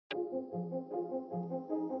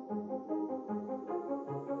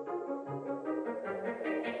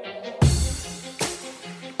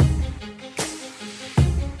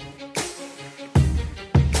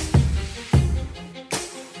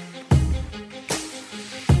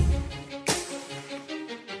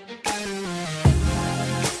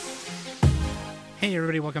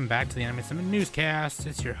welcome back to the Anime Summit Newscast.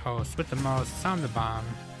 It's your host with the most, Sam the Bomb.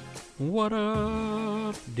 What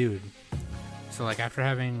up, dude? So after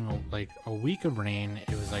having a week of rain,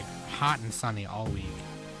 it was hot and sunny all week.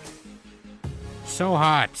 So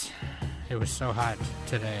hot. It was so hot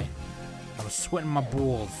today. I was sweating my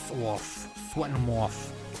balls off. Sweating them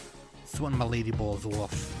off. Sweating my lady balls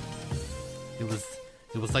off. It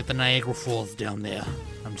was like the Niagara Falls down there.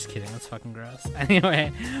 I'm just kidding. That's fucking gross.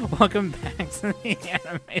 Anyway, welcome back to the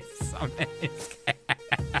Anime Summit Newscast.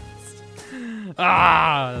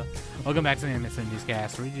 Welcome back to the Anime Summit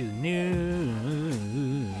Newscast, where we do the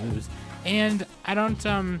news. And I don't.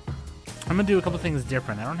 I'm gonna do a couple things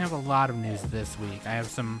different. I don't have a lot of news this week. I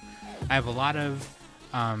have a lot of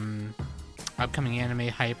upcoming anime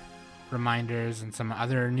hype reminders and some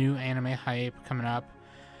other new anime hype coming up.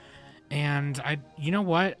 And you know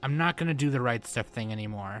what? I'm not going to do the right stuff thing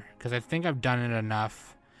anymore because I think I've done it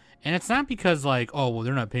enough. And it's not because oh, well,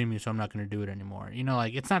 they're not paying me, so I'm not going to do it anymore.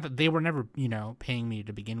 It's not that they were never, paying me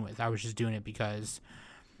to begin with. I was just doing it because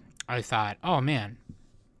I thought, oh man,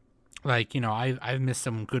 I've missed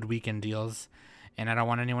some good weekend deals and I don't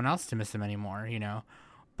want anyone else to miss them anymore,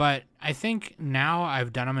 But I think now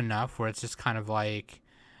I've done them enough where it's just kind of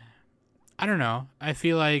I don't know. I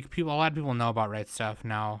feel like a lot of people know about Right Stuff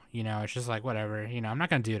now. It's just whatever. I'm not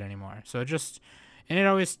gonna do it anymore. So it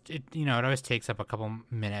always takes up a couple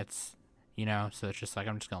minutes. So it's just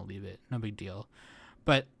I'm just gonna leave it. No big deal.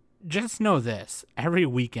 But just know this: every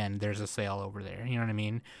weekend there's a sale over there. You know what I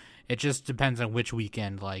mean? It just depends on which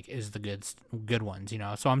weekend is the good ones.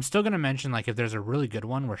 So I'm still gonna mention if there's a really good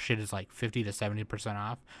one where shit is 50 to 70%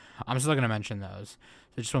 off. I'm still gonna mention those.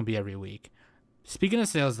 So it just won't be every week. Speaking of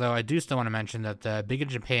sales, though, I do still want to mention that the Big in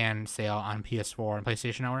Japan sale on PS4 and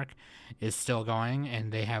PlayStation Network is still going,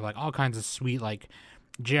 and they have all kinds of sweet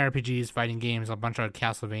JRPGs, fighting games, a bunch of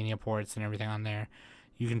Castlevania ports and everything on there.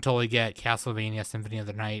 You can totally get Castlevania Symphony of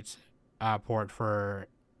the Night port for,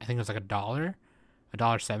 I think it was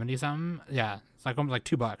 $1.70 something. Yeah, it's almost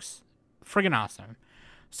 $2. Friggin' awesome,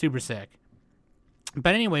 super sick.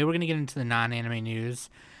 But anyway, we're gonna get into the non-anime news.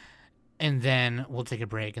 And then we'll take a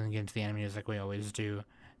break and then get into the anime news like we always do.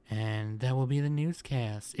 And that will be the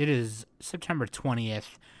newscast. It is September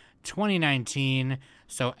 20th, 2019.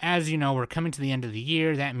 So as you know, we're coming to the end of the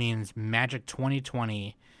year. That means Magic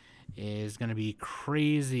 2020 is going to be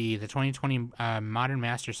crazy. The 2020 Modern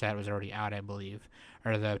Master set was already out, I believe.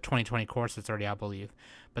 Or the 2020 course that's already out, I believe.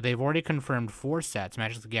 But they've already confirmed 4 sets.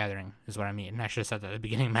 Magic the Gathering is what I mean. I should have said that at the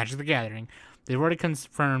beginning. Magic the Gathering. They've already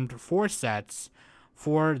confirmed 4 sets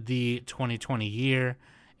for the 2020 year,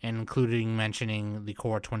 including mentioning the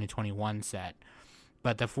core 2021 set.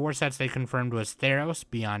 But the 4 sets they confirmed was Theros,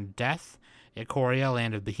 Beyond Death, Ikoria,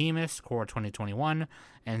 Land of Behemoths, core 2021,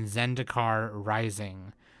 and Zendikar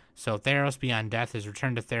Rising. So Theros, Beyond Death is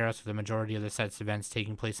Return to Theros, with the majority of the set's events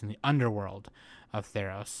taking place in the underworld of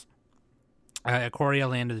Theros. Ikoria,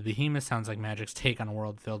 Land of the Behemoths sounds like Magic's take on a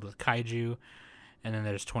world filled with kaiju. And then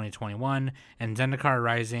there's 2021. And Zendikar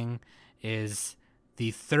Rising is the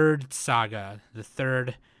third saga, the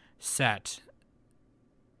third set,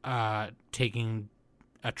 taking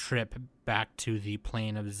a trip back to the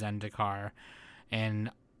plane of Zendikar. And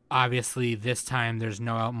obviously this time there's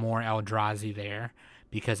no more Eldrazi there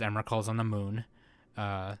because Emrakul's on the moon,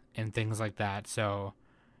 and things like that. So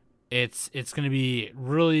it's going to be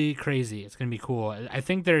really crazy. It's going to be cool. I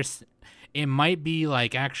think it might be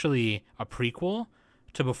actually a prequel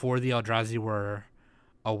to before the Eldrazi were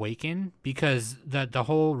awaken, because the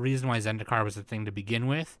whole reason why Zendikar was a thing to begin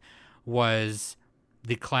with was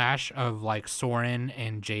the clash of Sorin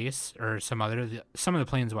and Jace, or some of the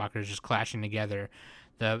planeswalkers just clashing together.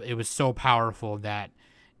 It was so powerful that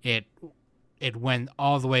it went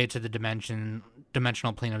all the way to the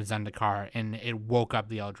dimensional plane of Zendikar, and it woke up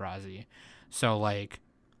the Eldrazi. So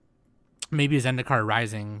maybe Zendikar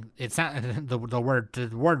Rising, it's not the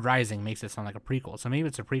word rising makes it sound like a prequel, so maybe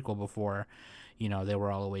it's a prequel before they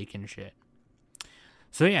were all awake and shit.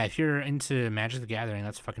 So yeah, if you're into Magic the Gathering,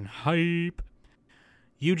 that's fucking hype.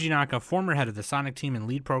 Yuji Naka, former head of the Sonic team and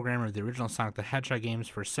lead programmer of the original Sonic the Hedgehog games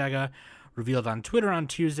for Sega, revealed on Twitter on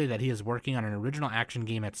Tuesday that he is working on an original action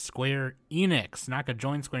game at Square Enix. Naka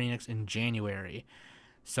joined Square Enix in January.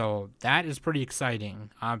 So that is pretty exciting.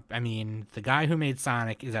 I mean, the guy who made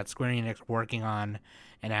Sonic is at Square Enix working on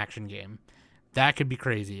an action game. That could be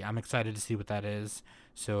crazy. I'm excited to see what that is.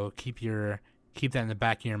 So keep that in the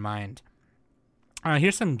back of your mind.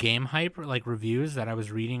 Here's some game hype reviews that I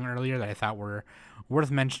was reading earlier that I thought were worth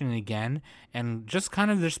mentioning again, and just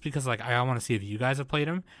because I want to see if you guys have played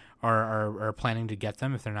them or are planning to get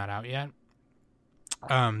them if they're not out yet.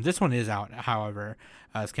 This one is out, however.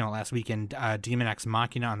 This came out last weekend. Demon X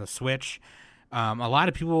Machina on the Switch. A lot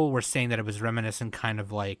of people were saying that it was reminiscent kind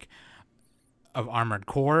of like of Armored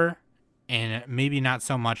Core, and maybe not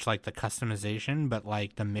so much like the customization, but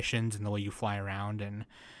like the missions and the way you fly around and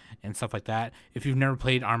stuff like that. If you've never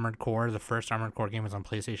played Armored Core, the first Armored Core game was on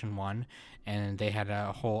PlayStation 1, and they had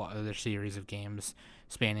a whole other series of games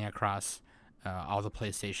spanning across all the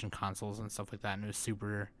PlayStation consoles and stuff like that, and it was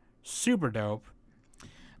super, super dope.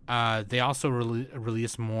 They also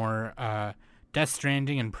released more Death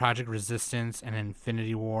Stranding and Project Resistance and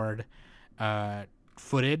Infinity Ward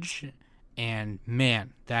footage, and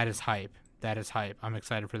man, that is hype. That is hype. I'm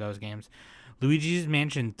excited for those games. Luigi's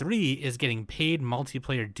Mansion 3 is getting paid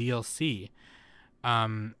multiplayer DLC.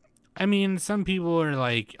 I mean, some people are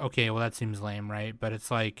like, okay, well that seems lame, right? But it's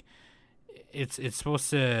like, it's supposed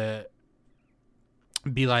to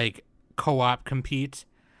be like co-op compete.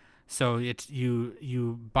 So it's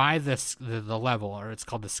you buy the level, or it's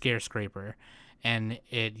called the Scare Scraper, and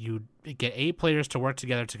you get 8 players to work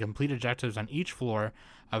together to complete objectives on each floor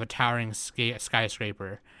of a towering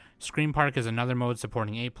skyscraper. Scream Park is another mode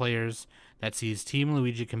supporting 8 players that sees Team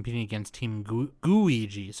Luigi competing against Team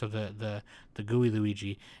Gooigi, so the Gooey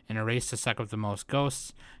Luigi, in a race to suck up the most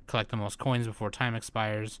ghosts, collect the most coins before time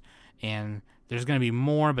expires. And there's going to be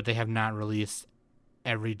more, but they have not released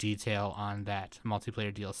every detail on that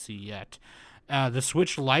multiplayer DLC yet. The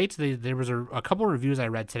Switch Lite, there was a couple of reviews I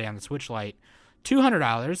read today on the Switch Lite.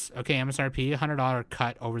 $200, okay, MSRP, $100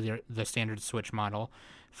 cut over the standard Switch model.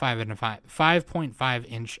 5.5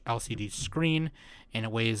 inch LCD screen, and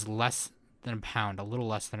it weighs less than a pound, a little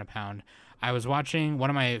less than a pound. I was watching one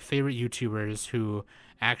of my favorite YouTubers, who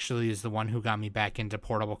actually is the one who got me back into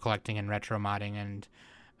portable collecting and retro modding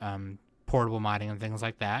and portable modding and things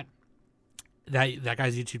like that. That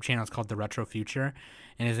guy's YouTube channel is called The Retro Future,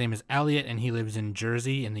 and his name is Elliot, and he lives in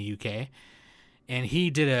Jersey in the UK. And he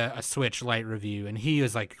did a Switch Lite review, and he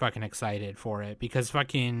was like fucking excited for it because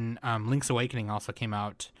fucking Link's Awakening also came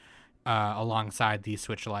out alongside the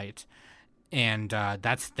Switch Lite, and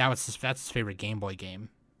that's his favorite Game Boy game.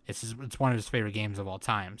 It's one of his favorite games of all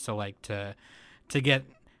time. So like to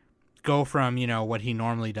go from what he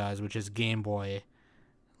normally does, which is Game Boy,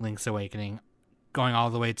 Link's Awakening, going all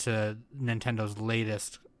the way to Nintendo's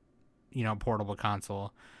latest portable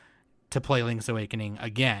console, to play Link's Awakening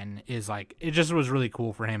again, is like, it just was really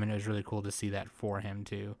cool for him, and it was really cool to see that for him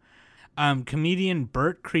too. Comedian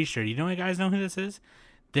Bert Kreischer, you guys know who this is?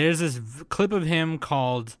 There's this clip of him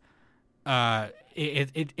called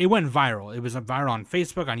it went viral. It was viral on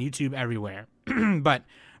Facebook, on YouTube, everywhere. But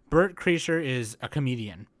Bert Kreischer is a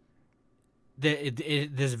comedian.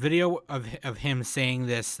 This video of him saying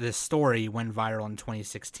this story went viral in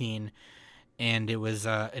 2016, and it was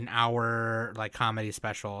an hour like comedy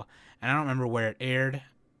special, and I don't remember where it aired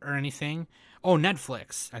or anything. Oh,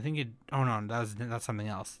 Netflix. I think it. Oh no, that's something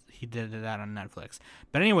else. He did that on Netflix.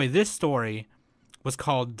 But anyway, this story was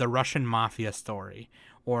called The Russian Mafia Story,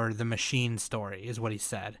 or The Machine Story, is what he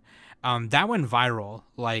said. That went viral.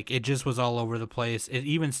 Like, it just was all over the place. It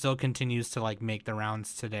even still continues to like make the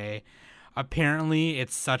rounds today. Apparently,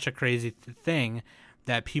 it's such a crazy thing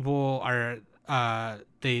that people are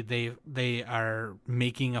they are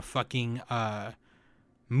making a fucking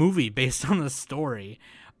movie based on the story,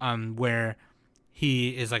 where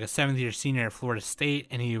he is like a 7th year senior at Florida State,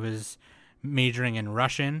 and he was majoring in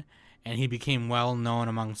Russian, and he became well known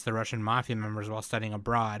amongst the Russian mafia members while studying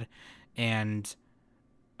abroad, and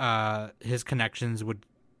his connections would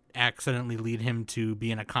accidentally lead him to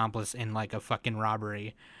be an accomplice in like a fucking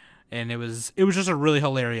robbery. And it was just a really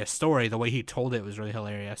hilarious story. The way he told it was really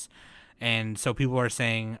hilarious. And so people are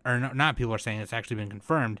saying, or not people are saying, it's actually been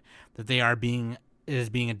confirmed that it is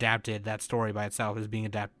being adapted, that story by itself is being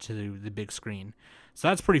adapted to the big screen. So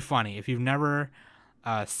that's pretty funny. If you've never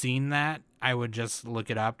seen that, I would just look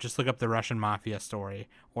it up. Just look up the Russian Mafia story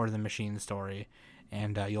or the Machine story,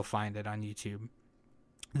 and you'll find it on YouTube.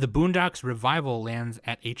 The Boondocks revival lands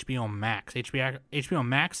at HBO Max. HBO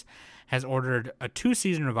Max has ordered a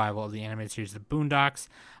 2-season revival of the animated series The Boondocks.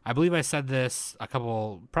 I believe I said this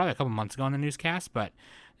probably a couple months ago on the newscast, but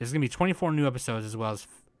there's going to be 24 new episodes, as well as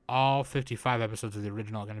all 55 episodes of the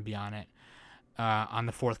original are going to be on it, on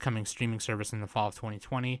the forthcoming streaming service in the fall of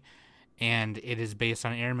 2020. And it is based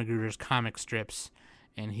on Aaron McGruder's comic strips,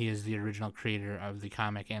 and he is the original creator of the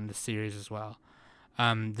comic and the series as well.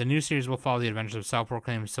 The new series will follow the adventures of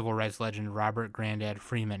self-proclaimed civil rights legend Robert Grandad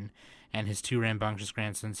Freeman and his 2 rambunctious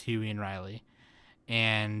grandsons, Huey and Riley.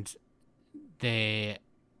 And they,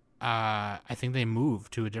 I think they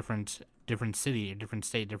moved to a different city, a different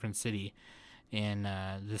state, different city in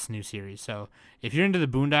this new series. So if you're into the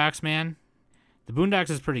Boondocks, man, The Boondocks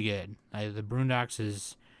is pretty good. The Boondocks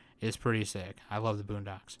is pretty sick. I love the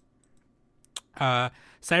Boondocks.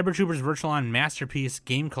 Cyber Troopers Virtual On Masterpiece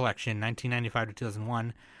Game Collection 1995 to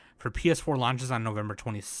 2001 for PS4 launches on November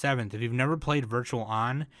 27th. If you've never played Virtual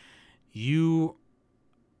On, you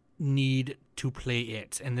need to play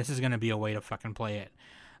it, and this is going to be a way to fucking play it.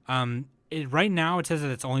 Right now it says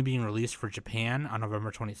that it's only being released for Japan on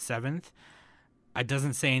November 27th. It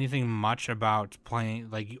doesn't say anything much about playing,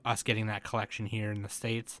 like, us getting that collection here in the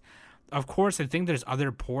States. Of course, I think there's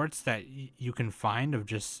other ports that you can find of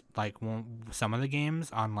just, like, some of the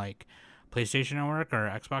games on, like, PlayStation Network or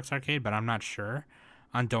Xbox Arcade, but I'm not sure.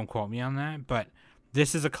 Don't quote me on that. But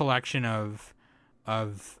this is a collection of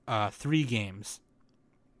 3 games.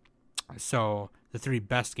 So, the 3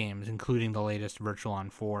 best games, including the latest Virtual On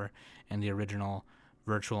 4 and the original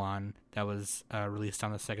Virtual On that was released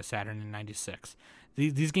on the Sega Saturn in '96.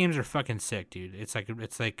 These games are fucking sick, dude. It's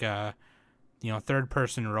like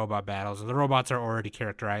third-person robot battles. The robots are already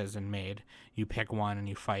characterized and made. You pick one and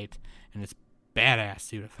you fight, and it's badass,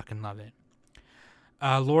 dude. I fucking love it.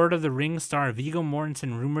 Lord of the Rings star Viggo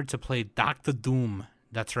Mortensen rumored to play Doctor Doom.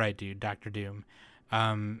 That's right, dude. Doctor Doom.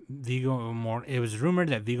 It was rumored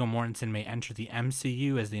that Viggo Mortensen may enter the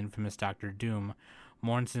MCU as the infamous Doctor Doom.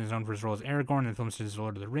 Mortensen is known for his role as Aragorn in films such as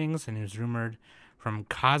Lord of the Rings, and he was rumored from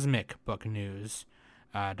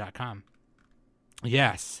CosmicBookNews.com.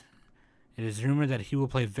 Yes, it is rumored that he will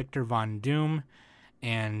play Victor Von Doom,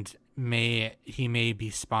 and he may be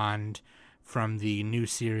spawned from the new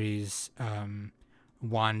series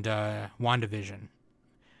WandaVision,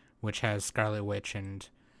 which has Scarlet Witch and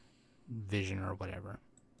Vision or whatever.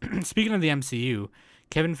 Speaking of the MCU,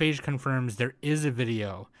 Kevin Feige confirms there is a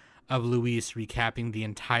video of Luis recapping the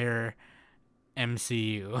entire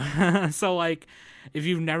MCU. So, like, if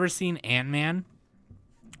you've never seen Ant-Man,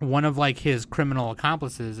 one of, like, his criminal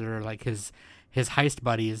accomplices or, like, his heist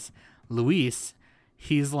buddies, Luis,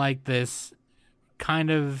 he's like this kind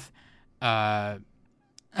of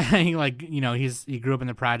he grew up in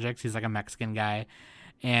the projects. He's like a Mexican guy,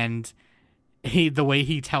 and the way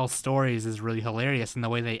he tells stories is really hilarious, and the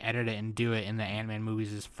way they edit it and do it in the Ant-Man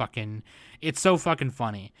movies is it's so fucking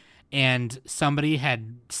funny. And somebody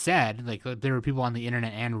had said, like, there were people on the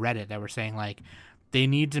internet and Reddit that were saying, like, they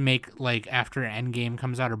need to make, like, after Endgame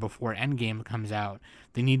comes out or before Endgame comes out,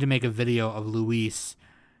 they need to make a video of Luis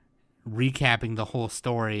recapping the whole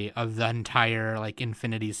story of the entire, like,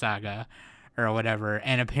 Infinity Saga or whatever.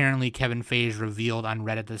 And apparently Kevin Feige revealed on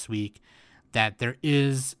Reddit this week that there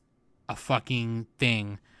is a fucking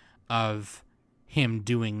thing of him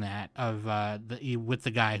doing that with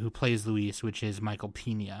the guy who plays Luis, which is Michael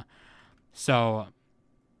Pena. So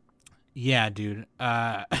yeah, dude.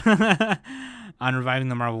 On reviving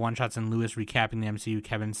the Marvel one-shots and Lewis recapping the MCU,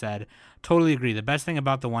 Kevin said, "Totally agree. The best thing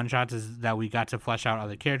about the one-shots is that we got to flesh out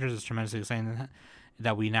other characters. It's tremendously exciting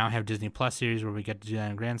that we now have Disney Plus series where we get to do that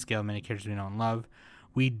on a grand scale. Many characters we know and love.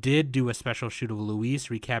 We did do a special shoot of Luis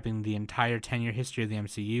recapping the entire 10-year history of the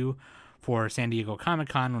MCU for San Diego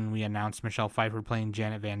Comic-Con when we announced Michelle Pfeiffer playing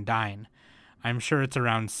Janet Van Dyne. I'm sure it's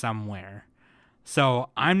around somewhere." So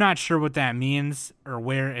I'm not sure what that means or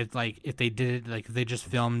where it's, like, if they did it, like, if they just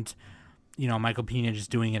filmed, Michael Pena just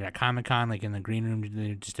doing it at Comic-Con, like in the green room,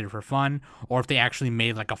 they just did it for fun, or if they actually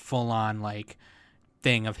made, like, a full-on, like,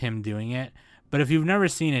 thing of him doing it. But if you've never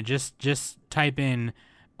seen it, just type in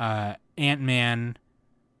Ant-Man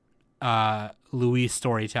Luis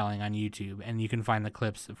storytelling on YouTube, and you can find the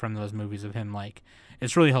clips from those movies of him. Like,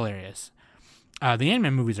 it's really hilarious. The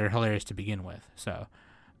Ant-Man movies are hilarious to begin with, so...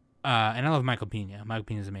 and I love Michael Pena. Michael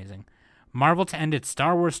Pena is amazing. Marvel to end its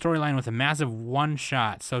Star Wars storyline with a massive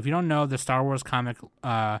one-shot. So if you don't know, the Star Wars comic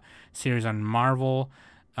series on Marvel,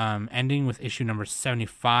 ending with issue number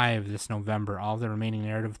 75 this November. All of the remaining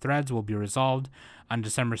narrative threads will be resolved on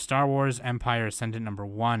December. Star Wars Empire Ascendant number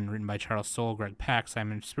 1, written by Charles Soule, Greg Pak,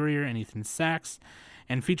 Simon Spurrier, and Ethan Sachs,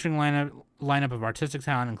 and featuring lineup of artistic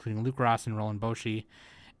talent, including Luke Ross and Roland Boschi.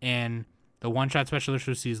 And the one-shot special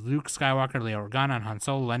issue sees Luke Skywalker, Leia Organa, and Han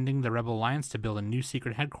Solo lending the Rebel Alliance to build a new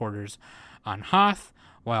secret headquarters on Hoth,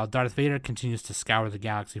 while Darth Vader continues to scour the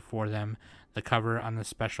galaxy for them. The cover on the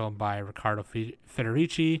special by Riccardo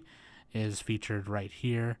Federici is featured right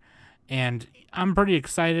here. And I'm pretty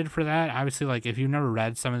excited for that. Obviously, like, if you've never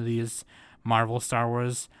read some of these Marvel Star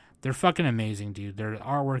Wars, they're fucking amazing, dude. Their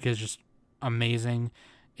artwork is just amazing.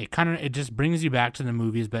 It just brings you back to the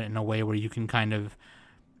movies, but in a way where you can kind of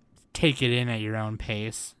take it in at your own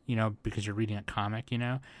pace, because you're reading a comic,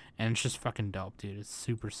 and it's just fucking dope, dude. It's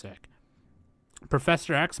super sick.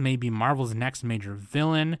 Professor X may be Marvel's next major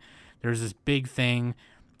villain. There's this big thing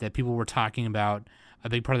that people were talking about. A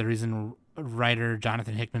big part of the reason writer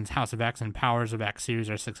Jonathan Hickman's House of X and Powers of X series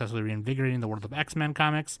are successfully reinvigorating the world of X-Men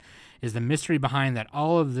comics is the mystery behind that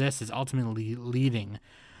all of this is ultimately leading.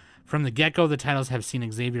 From the get-go, the titles have seen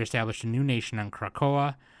Xavier establish a new nation on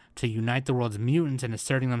Krakoa to unite the world's mutants and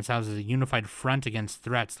asserting themselves as a unified front against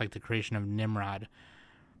threats like the creation of Nimrod.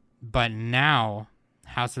 But now,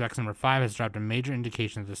 House of X number 5 has dropped a major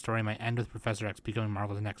indication that the story might end with Professor X becoming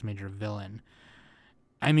Marvel's next major villain.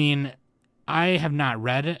 I mean, I have not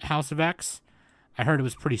read House of X. I heard it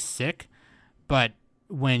was pretty sick, but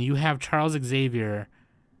when you have Charles Xavier,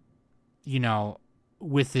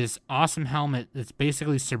 with this awesome helmet that's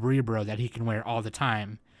basically Cerebro that he can wear all the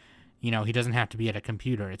time, he doesn't have to be at a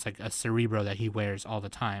computer. It's like a Cerebro that he wears all the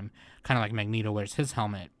time, kind of like Magneto wears his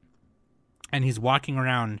helmet. And he's walking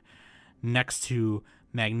around next to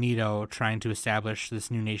Magneto trying to establish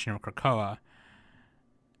this new nation of Krakoa.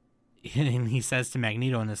 And he says to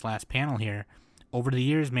Magneto in this last panel here, "Over the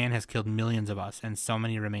years, man has killed millions of us, and so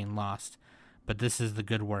many remain lost. But this is the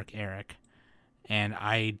good work, Eric." And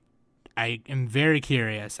I am very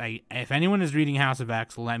curious. If anyone is reading House of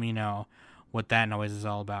X, let me know what that noise is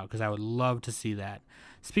all about, because I would love to see that.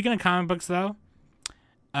 Speaking of comic books, though,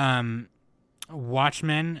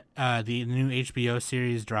 Watchmen, the new HBO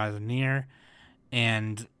series, draws near,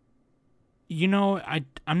 and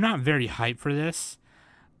I'm not very hyped for this.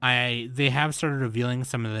 They have started revealing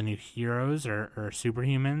some of the new heroes or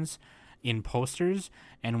superhumans in posters,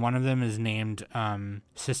 and one of them is named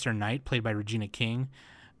Sister Night, played by Regina King.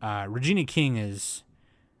 Regina King is,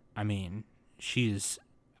 she's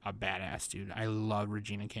a badass, dude. I love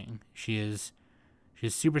Regina King. She's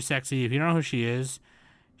super sexy. If you don't know who she is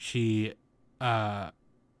is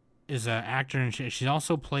an actor, and she's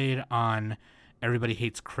also played on Everybody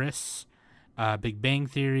Hates Chris, Big Bang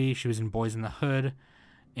Theory. She was in Boys in the Hood,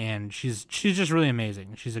 and she's just really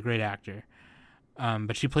amazing. She's a great actor.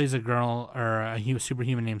 But she plays a girl or a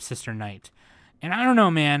superhuman named Sister Night. And I don't know,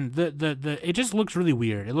 man. It just looks really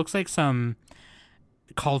weird. It looks like some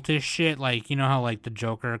cultish shit, like how like the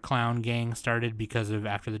Joker clown gang started because of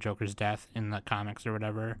after the Joker's death in the comics or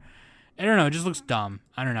whatever. I don't know. It just looks dumb.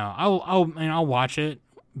 I don't know. I'll watch it,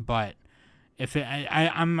 but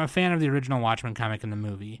I'm a fan of the original Watchmen comic and the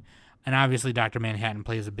movie, and obviously Dr. Manhattan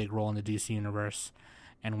plays a big role in the DC universe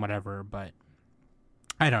and whatever. But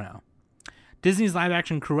I don't know. Disney's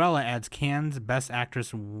live-action Cruella adds Cannes Best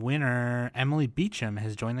Actress winner Emily Beecham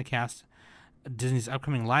has joined the cast of Disney's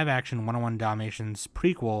upcoming live-action 101 Dalmatians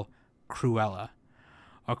prequel, Cruella.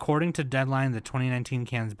 According to Deadline, the 2019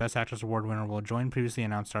 Cannes Best Actress Award winner will join previously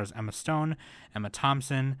announced stars Emma Stone, Emma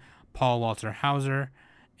Thompson, Paul Walter Hauser,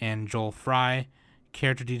 and Joel Fry.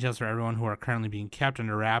 Character details for everyone who are currently being kept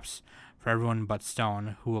under wraps for everyone but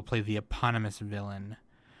Stone, who will play the eponymous villain.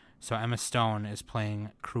 So Emma Stone is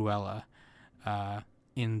playing Cruella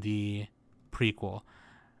in the prequel.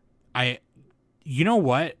 You know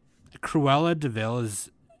what? Cruella de Vil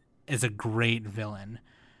is a great villain.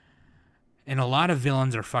 And a lot of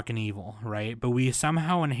villains are fucking evil, right? But we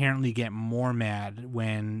somehow inherently get more mad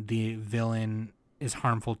when the villain is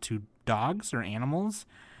harmful to dogs or animals.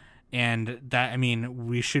 And that,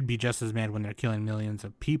 we should be just as mad when they're killing millions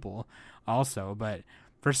of people also. But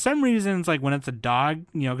for some reason, it's like when it's a dog,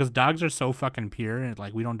 because dogs are so fucking pure, and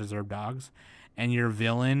like we don't deserve dogs. And your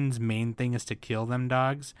villain's main thing is to kill them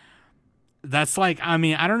dogs. That's like, I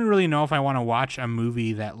don't really know if I want to watch a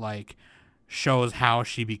movie that like shows how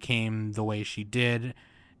she became the way she did.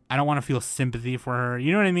 I don't want to feel sympathy for her.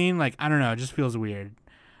 You know what I mean? Like, I don't know. It just feels weird.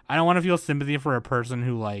 I don't want to feel sympathy for a person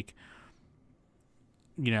who like,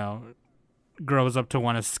 grows up to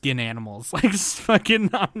want to skin animals. Like, fucking,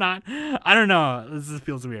 I don't know. This just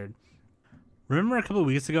feels weird. Remember a couple of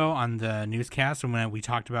weeks ago on the newscast when we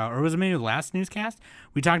talked about, or was it maybe the last newscast?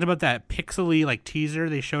 We talked about that pixely like teaser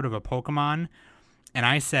they showed of a Pokemon. And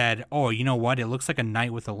I said, oh, you know what? It looks like a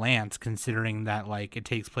knight with a lance, considering that like it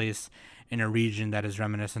takes place in a region that is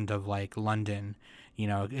reminiscent of like London.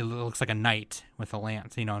 It looks like a knight with a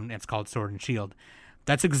lance, and it's called Sword and Shield.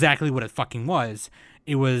 That's exactly what it fucking was.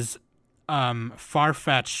 It was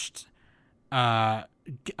Farfetch'd,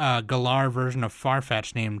 Galar version of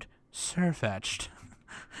Farfetch named Sirfetch'd.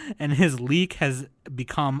 And his leek has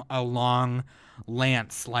become a long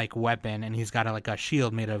lance-like weapon, and he's got a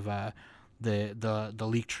shield made of the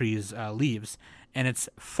leek tree's leaves, and it's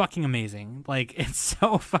fucking amazing. Like, it's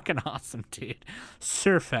so fucking awesome, dude.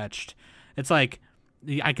 Sirfetch'd. It's like,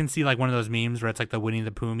 I can see like one of those memes where it's like the Winnie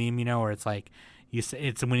the Pooh meme, where it's like it's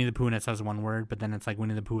Winnie the Pooh and it says one word, but then it's like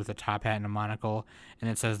Winnie the Pooh with a top hat and a monocle, and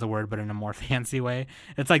it says the word but in a more fancy way.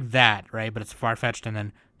 It's like that, right? But it's Farfetch'd and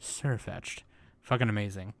then Sirfetch'd. Fucking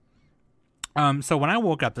amazing. So when I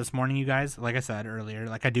woke up this morning, you guys, like I said earlier,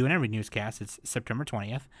 like I do in every newscast, it's September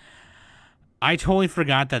 20th. I totally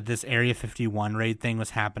forgot that this Area 51 raid thing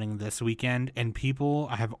was happening this weekend, and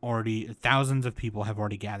thousands of people have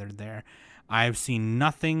already gathered there. I've seen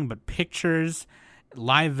nothing but pictures,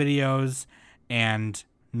 live videos, and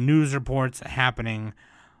news reports happening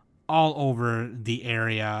all over the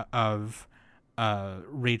area of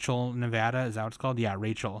Rachel, Nevada. Is that what it's called? Yeah,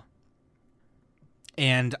 Rachel.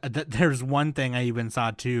 And there's one thing I even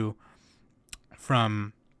saw too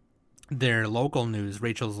from their local news,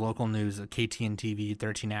 Rachel's local news, KTN TV,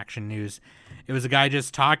 13 Action News. It was a guy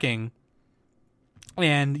just talking,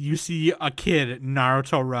 and you see a kid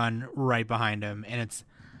Naruto run right behind him, and it's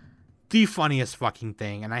the funniest fucking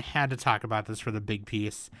thing. And I had to talk about this for the big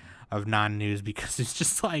piece of non-news because it's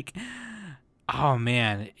just like, oh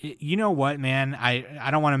man, you know what, man? I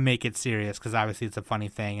don't want to make it serious because obviously it's a funny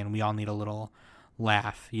thing, and we all need a little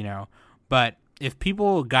laugh, you know. But if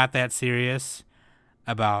people got that serious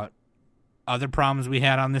about other problems we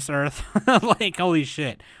had on this earth, like, holy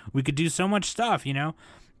shit, we could do so much stuff, you know.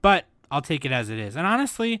 But I'll take it as it is. And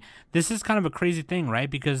honestly, this is kind of a crazy thing, right?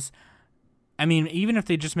 Because I mean, even if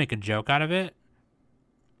they just make a joke out of it,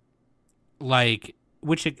 like,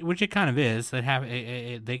 which it kind of is,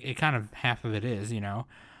 it kind of half of it is, you know.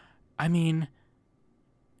 I mean,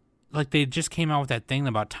 like, they just came out with that thing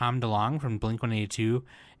about Tom DeLonge from Blink-182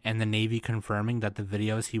 and the Navy confirming that the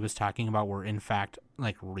videos he was talking about were in fact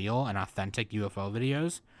like real and authentic UFO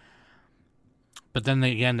videos. But then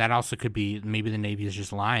again, that also could be maybe the Navy is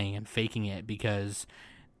just lying and faking it because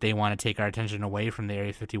they want to take our attention away from the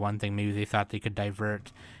Area 51 thing. Maybe they thought they could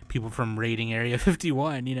divert people from raiding Area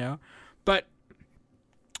 51, you know? But,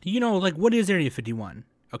 you know, like, what is Area 51?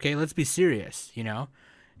 Okay, let's be serious, you know?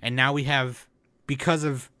 And now we have, because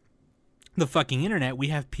of the fucking internet, we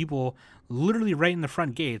have people literally right in the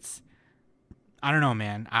front gates. I don't know,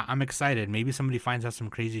 man. I'm excited. Maybe somebody finds out some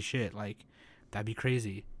crazy shit. Like, that'd be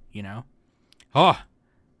crazy, you know? Oh,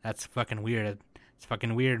 that's fucking weird. It's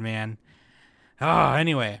fucking weird, man. Oh,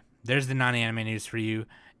 anyway, there's the non-anime news for you.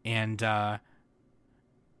 And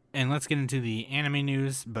let's get into the anime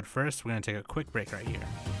news. But first, we're going to take a quick break right here.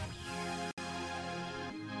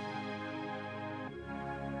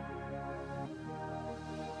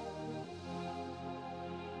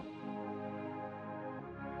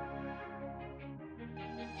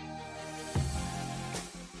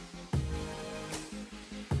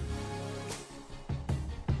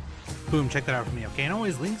 Boom, check that out for me, okay? And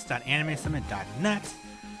always links.animesummit.net.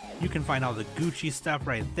 You can find all the Gucci stuff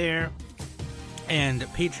right there. And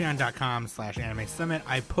patreon.com/anime summit.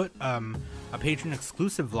 I put a Patreon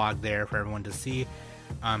exclusive vlog there for everyone to see.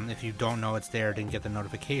 If you don't know it's there, didn't get the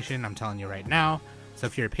notification, I'm telling you right now. So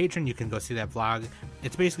if you're a patron, you can go see that vlog.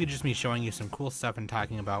 It's basically just me showing you some cool stuff and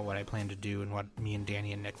talking about what I plan to do and what me and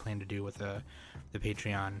Danny and Nick plan to do with the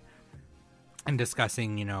Patreon. And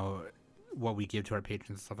discussing, you know, what we give to our patrons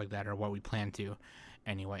and stuff like that, or what we plan to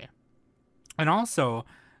anyway. And also,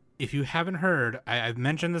 if you haven't heard, I've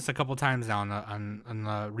mentioned this a couple times now on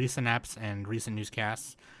the recent apps and recent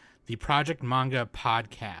newscasts, the Project Manga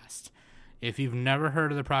podcast. If you've never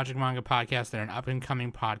heard of the Project Manga podcast, they're an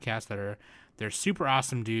up-and-coming podcast they're super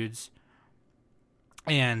awesome dudes,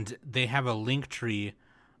 and they have a link tree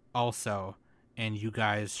also, and you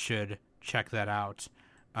guys should check that out.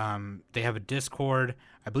 They have a Discord.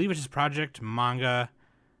 I believe it's just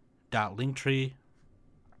projectmanga.linktree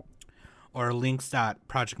or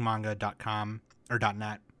links.projectmanga.com or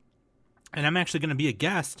 .net. And I'm actually going to be a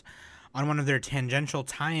guest on one of their tangential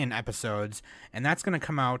tie-in episodes, and that's going to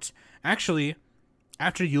come out, actually,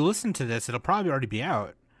 after you listen to this, it'll probably already be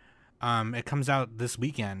out. It comes out this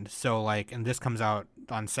weekend, so, like, and this comes out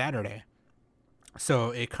on Saturday.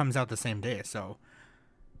 So it comes out the same day, so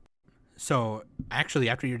actually,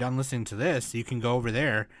 after you're done listening to this, you can go over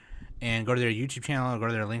there and go to their YouTube channel, or go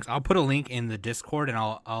to their links. I'll put a link in the Discord, and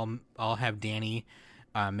I'll have Danny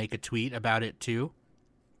make a tweet about it too.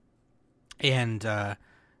 And I'll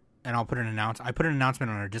put an announcement. I put an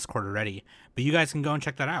announcement on our Discord already, but you guys can go and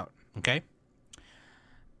check that out. Okay.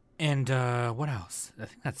 And what else? I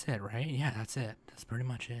think that's it, right? Yeah, that's it. That's pretty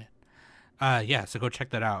much it. Yeah, so go check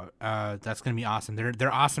that out. That's gonna be awesome.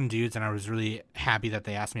 They're awesome dudes, and I was really happy that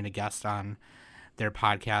they asked me to guest on their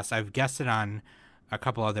podcast. I've guested on a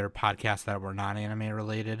couple other podcasts that were non-anime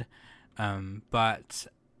related, but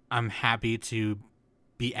I'm happy to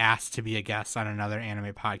be asked to be a guest on another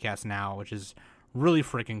anime podcast now, which is really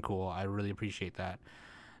freaking cool. I really appreciate that.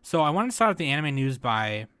 So I want to start with the anime news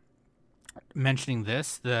by mentioning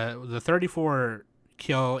this: the 34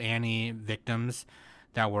 KyoAni victims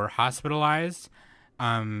that were hospitalized.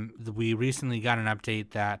 We recently got an update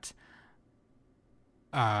that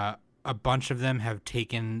a bunch of them have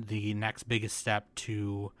taken the next biggest step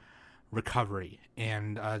to recovery,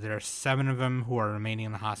 and there are 7 of them who are remaining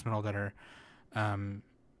in the hospital that are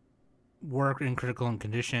work in critical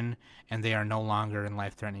condition, and they are no longer in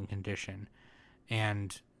life-threatening condition.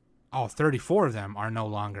 And all 34 of them are no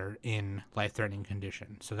longer in life-threatening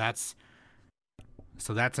condition. So that's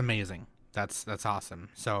amazing. That's awesome.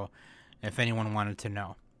 So if anyone wanted to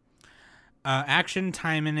know. Action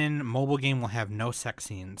Taimanin mobile game will have no sex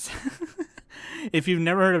scenes. If you've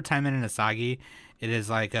never heard of Taimanin Asagi, it is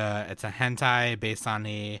like it's a hentai based on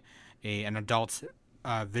an adult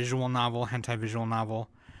visual novel, hentai visual novel.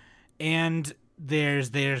 And they're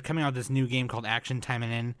coming out with this new game called Action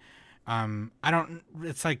Taimanin.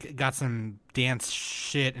 It's like got some dance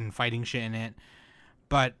shit and fighting shit in it,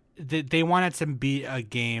 but they want it to be a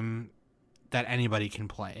game that anybody can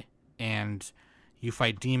play. And you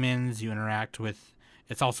fight demons, you interact with,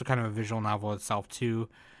 it's also kind of a visual novel itself too.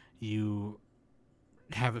 You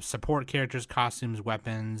have support characters, costumes,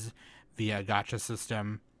 weapons via a gacha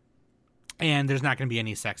system. And there's not going to be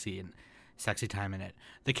any sexy time in it.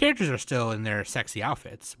 The characters are still in their sexy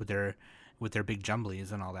outfits with their big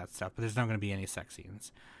jumblies and all that stuff, but there's not going to be any sex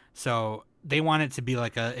scenes. So they want it to be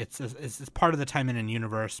like it's part of the Taimanin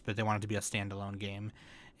universe, but they want it to be a standalone game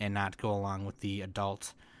and not go along with the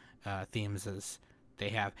adult themes as they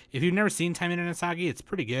have. If you've never seen Taimanin Asagi, it's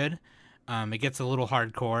pretty good. It gets a little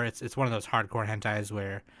hardcore. It's one of those hardcore hentais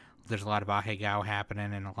where there's a lot of ahegao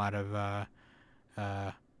happening and a lot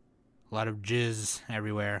of jizz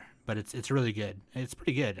everywhere, but it's really good. It's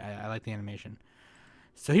pretty good. I like the animation.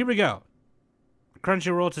 So here we go.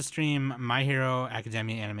 Crunchyroll to stream My Hero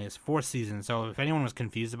Academia Anime's 4th season. So if anyone was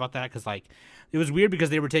confused about that, because like it was weird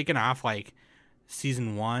because they were taking off like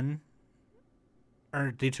season 1,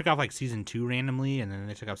 or they took off like season 2 randomly, and then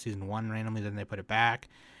they took off season 1 randomly, then they put it back,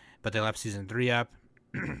 but they left season 3 up.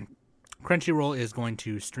 Crunchyroll is going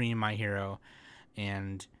to stream My Hero,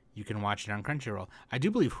 and you can watch it on Crunchyroll. I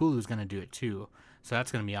do believe Hulu is going to do it too, so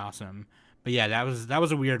that's going to be awesome. But yeah, that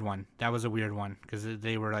was a weird one. That was a weird one because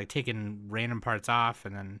they were like taking random parts off,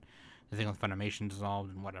 and then the thing with Funimation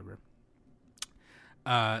dissolved and whatever.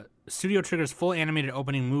 Studio Trigger's full animated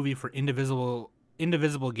opening movie for Indivisible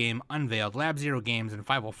game unveiled. Lab Zero Games and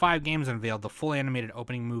 505 Games unveiled the full animated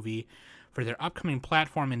opening movie for their upcoming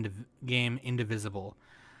platform game Indivisible,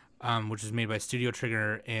 which is made by Studio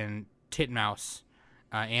Trigger, and Titmouse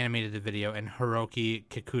animated the video, and Hiroki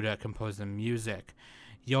Kikuta composed the music.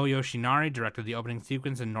 Yo Yoshinari directed the opening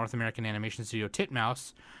sequence in North American animation studio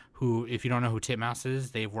Titmouse, who, if you don't know who Titmouse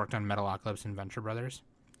is, they've worked on Metalocalypse and Venture Brothers,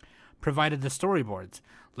 provided the storyboards.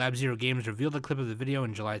 Lab Zero Games revealed a clip of the video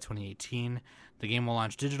in July 2018. The game will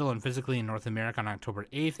launch digital and physically in North America on October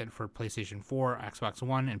 8th and for PlayStation 4, Xbox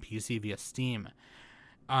One, and PC via Steam.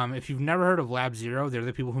 If you've never heard of Lab Zero, they're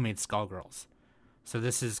the people who made Skullgirls. So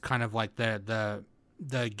this is kind of like the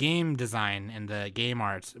game design and the game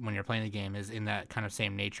art when you're playing the game is in that kind of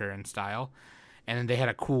same nature and style. And then they had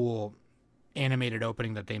a cool animated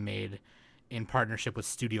opening that they made in partnership with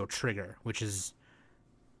Studio Trigger, which is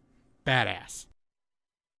badass.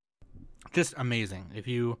 Just amazing. If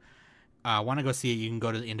you want to go see it, you can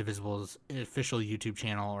go to the Indivisible's official YouTube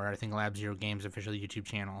channel, or I think Lab Zero Games' official YouTube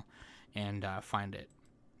channel, and find it.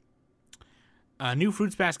 New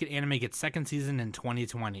Fruits Basket anime gets 2nd season in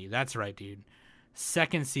 2020. That's right, dude.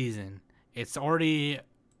 2nd season. It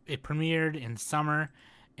premiered in summer,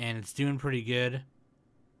 and it's doing pretty good.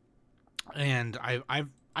 And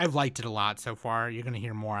I've liked it a lot so far. You're gonna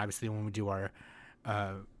hear more, obviously, when we do our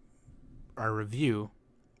review.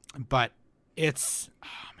 But it's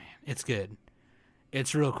good.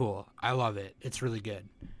 It's real cool. I love it. It's really good.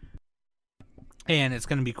 And it's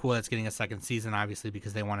gonna be cool that it's getting a 2nd season, obviously,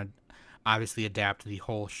 because they want to obviously adapt the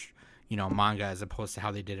whole manga, as opposed to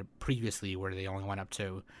how they did it previously, where they only went up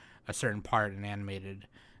to a certain part and animated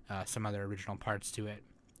some other original parts to it.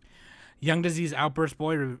 Young Disease Outburst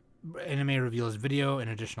Boy anime reveals video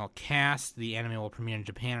and additional cast. The anime will premiere in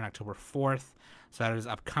Japan on October 4th, so that is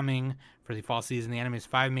upcoming for the fall season. The anime's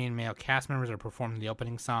 5 main male cast members are performing the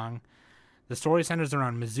opening song. The story centers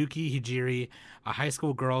around Mizuki Hijiri, a high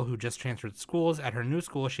school girl who just transferred schools. At her new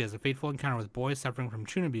school, she has a fateful encounter with boys suffering from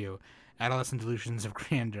chunibyo, adolescent delusions of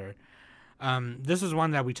grandeur. This is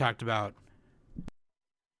one that we talked about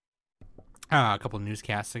a couple of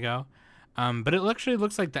newscasts ago. But it actually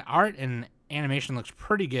looks like the art and animation looks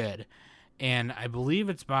pretty good. And I believe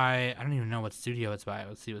it's by, I don't even know what studio it's by.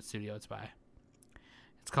 Let's see what studio it's by.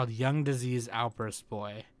 It's called Young Disease Outburst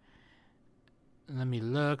Boy. Let me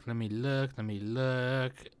look.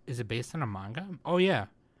 Is it based on a manga? Oh, yeah.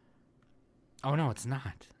 Oh, no, it's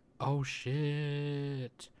not. Oh,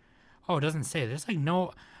 shit. Oh, it doesn't say. There's like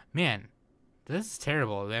no, man. This is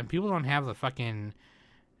terrible, man. People don't have the fucking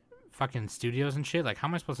studios and shit. Like, how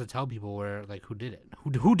am I supposed to tell people where, like, who did it?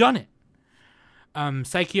 Who done it?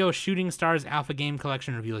 Psycho Shooting Stars Alpha Game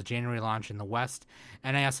Collection reveals January launch in the West.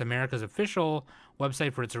 NIS America's official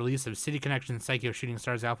website for its release of City Connection, Psycho Shooting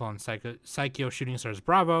Stars Alpha, and Psycho Shooting Stars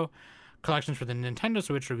Bravo collections for the Nintendo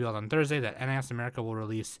Switch revealed on Thursday that NIS America will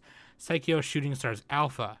release Psycho Shooting Stars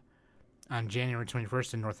Alpha on January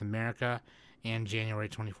 21st in North America and January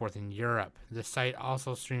 24th in Europe. The site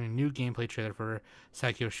also streamed a new gameplay trailer for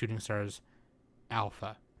Psycho Shooting Stars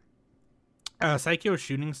Alpha. Psycho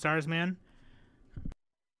Shooting Stars, man,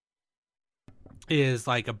 is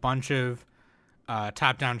like a bunch of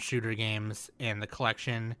top-down shooter games, and the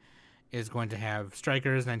collection is going to have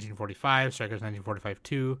Strikers 1945, Strikers 1945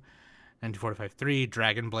 2, 1945 3,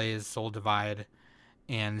 Dragon Blaze, Soul Divide,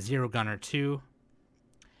 and Zero Gunner 2.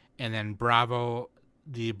 And then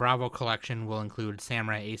the Bravo collection will include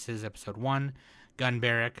Samurai Aces Episode 1, Gun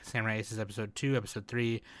Barrack, Samurai Aces Episode 2, Episode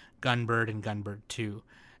 3, Gunbird, and Gunbird 2.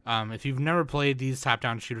 If you've never played these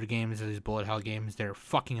top-down shooter games or these bullet hell games, they're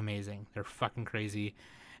fucking amazing. They're fucking crazy.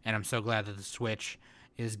 And I'm so glad that the Switch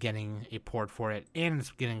is getting a port for it, and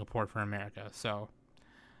it's getting a port for America. So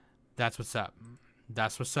that's what's up.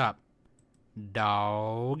 That's what's up,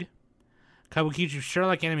 dog. Kabukicho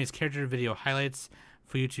Sherlock Anime's character video highlights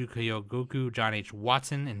Fuyuto Kyogoku, John H.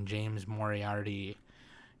 Watson, and James Moriarty.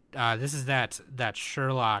 This is that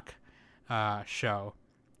Sherlock show.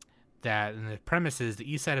 That, and the premise is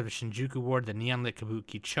the east side of the Shinjuku Ward, the neon-lit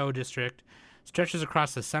Kabukicho district, stretches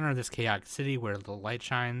across the center of this chaotic city where the light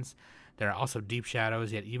shines. There are also deep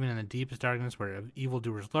shadows, yet even in the deepest darkness where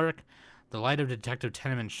evildoers lurk, the light of Detective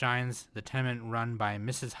Tenement shines. The tenement run by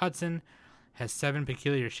Mrs. Hudson has 7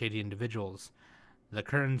 peculiar shady individuals. The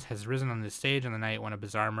curtain has risen on the stage on the night when a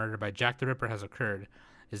bizarre murder by Jack the Ripper has occurred.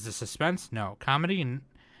 Is this suspense? No. Comedy and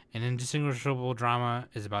an indistinguishable drama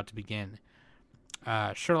is about to begin.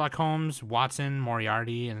 Sherlock Holmes, Watson,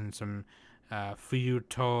 Moriarty, and some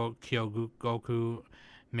Fuyuto Kyogoku,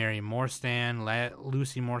 Mary Morstan,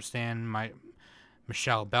 Lucy Morstan,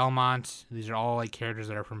 Michelle Belmont. These are all like characters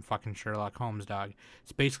that are from fucking Sherlock Holmes, dog.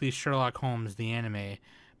 It's basically Sherlock Holmes, the anime,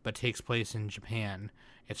 but takes place in Japan.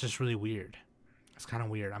 It's just really weird. It's kind of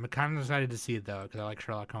weird. I'm kind of excited to see it, though, because I like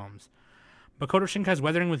Sherlock Holmes. Makoto Shinkai's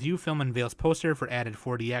Weathering with You film unveils poster for added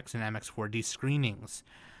 4DX and MX4D screenings.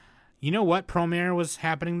 You know what? Premiere was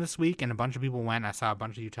happening this week, and a bunch of people went. I saw a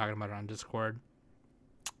bunch of you talking about it on Discord.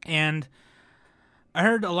 And I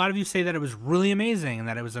heard a lot of you say that it was really amazing, and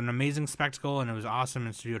that it was an amazing spectacle, and it was awesome,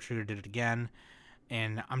 and Studio Trigger did it again.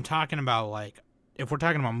 And I'm talking about, like, if we're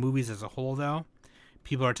talking about movies as a whole, though,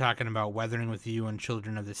 people are talking about Weathering with You and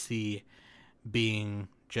Children of the Sea being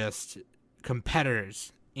just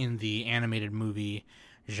competitors in the animated movie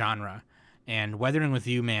genre. And Weathering with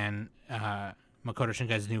You, man, Makoto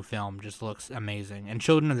Shinkai's new film just looks amazing. And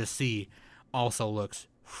Children of the Sea also looks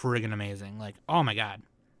friggin' amazing. Like, oh my god.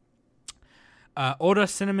 Oda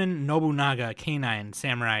Cinnamon Nobunaga K9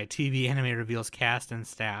 Samurai TV anime reveals cast and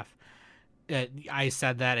staff. I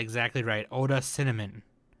said that exactly right. Oda Cinnamon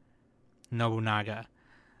Nobunaga.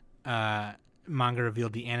 Manga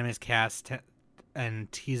revealed the anime's cast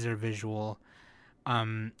and teaser visual.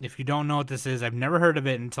 If you don't know what this is, I've never heard of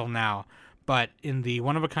it until now, but in the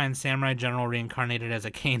one-of-a-kind samurai general reincarnated as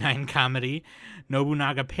a canine comedy,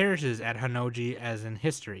 Nobunaga perishes at Honnouji as in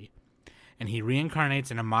history, and he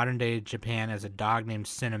reincarnates in a modern-day Japan as a dog named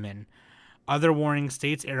Cinnamon. Other Warring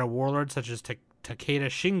States-era warlords such as Takeda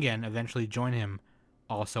Shingen eventually join him,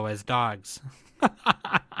 also as dogs.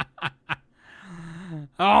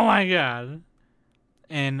 Oh my god.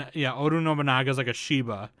 And yeah, Oda Nobunaga's like a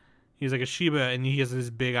Shiba. He's like a Shiba, and he has these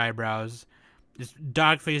big eyebrows. This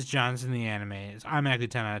Dogface Johnson, the anime. I'm actually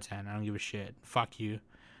 10 out of 10. I don't give a shit. Fuck you.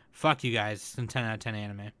 Fuck you guys. It's a 10 out of 10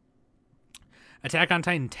 anime. Attack on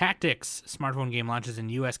Titan Tactics smartphone game launches in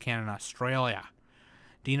US, Canada, and Australia.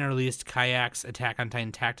 Dina released Kayak's Attack on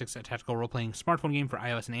Titan Tactics, a tactical role-playing smartphone game for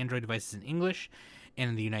iOS and Android devices in English and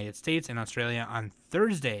in the United States and Australia on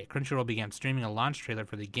Thursday. Crunchyroll began streaming a launch trailer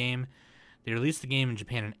for the game. They released the game in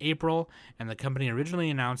Japan in April, and the company originally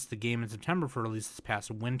announced the game in September for release this past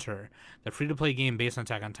winter. The free-to-play game based on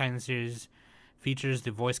Attack on Titan series features the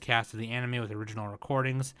voice cast of the anime with original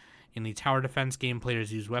recordings. In the tower defense game,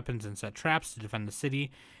 players use weapons and set traps to defend the city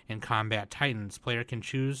and combat titans. Player can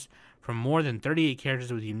choose from more than 38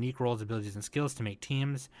 characters with unique roles, abilities, and skills to make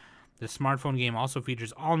teams. The smartphone game also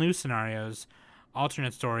features all new scenarios,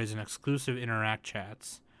 alternate stories, and exclusive interact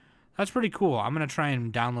chats. That's pretty cool. I'm gonna try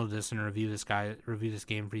and download this and review this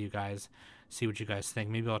game for you guys. See what you guys think.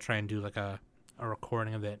 Maybe I'll try and do like a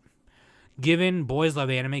recording of it. Given Boys Love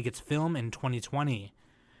Anime gets film in 2020.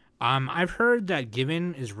 I've heard that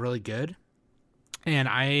Given is really good, and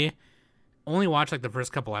I only watched like the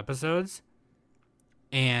first couple episodes,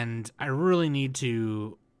 and I really need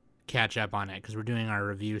to catch up on it because we're doing our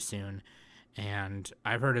review soon, and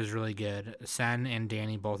I've heard it's really good. Sen and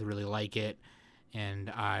Danny both really like it, and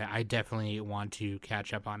I definitely want to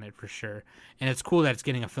catch up on it for sure. And it's cool that it's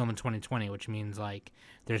getting a film in 2020, which means like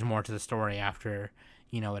there's more to the story after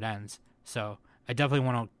it ends. So I definitely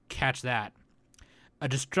want to catch that. A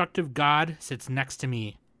Destructive God Sits Next to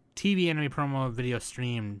Me. TV anime promo video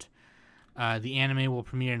streamed. The anime will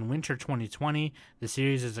premiere in winter 2020. The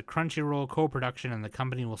series is a Crunchyroll co-production, and the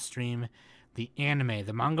company will stream the anime.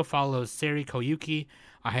 The manga follows Seri Koyuki,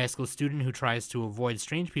 a high school student who tries to avoid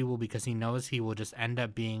strange people because he knows he will just end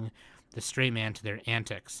up being the straight man to their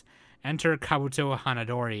antics. Enter Kabuto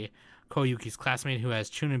Hanadori, Koyuki's classmate who has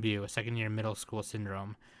Chunibyo, a second-year middle school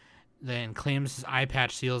syndrome, then claims his eye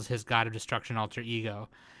patch seals his god of destruction alter ego.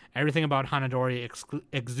 Everything about Hanadori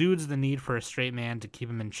exudes the need for a straight man to keep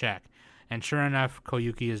him in check. And sure enough,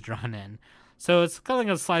 Koyuki is drawn in. So it's kind of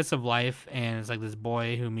like a slice of life, and it's like this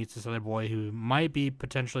boy who meets this other boy who might be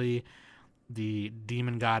potentially the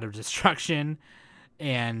demon god of destruction,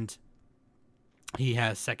 and he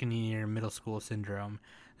has second-year middle school syndrome.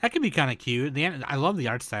 That could be kind of cute. I love the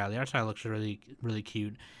art style. The art style looks really, really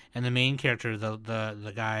cute. And the main character,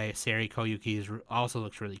 the guy, Seri Koyuki, also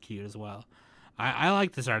looks really cute as well. I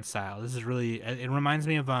like this art style. This is really... It reminds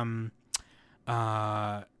me of...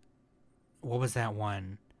 what was that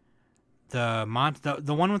one? The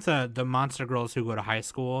one with the monster girls who go to high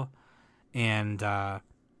school, and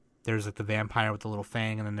there's like the vampire with the little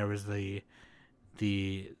fang, and then there was the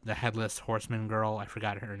headless horseman girl. I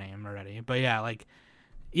forgot her name already, but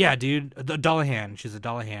yeah, dude, the Dullahan. She's a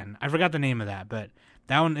Dullahan. I forgot the name of that, but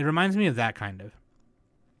that one, it reminds me of that kind of.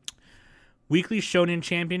 Weekly Shonen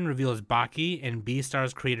Champion reveals Baki and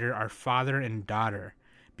Beastars creator are father and daughter.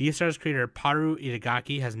 Beastars creator Paru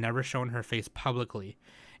Itagaki has never shown her face publicly,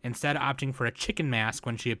 instead opting for a chicken mask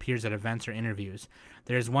when she appears at events or interviews.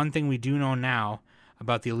 There is one thing we do know now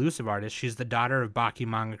about the elusive artist. She's the daughter of Baki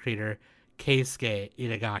manga creator Keisuke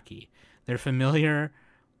Itagaki. Their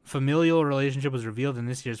familial relationship was revealed in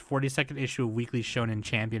this year's 42nd issue of Weekly Shonen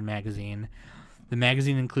Champion magazine. The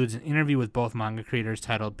magazine includes an interview with both manga creators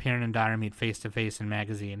titled Parent and Daughter Meet Face to Face in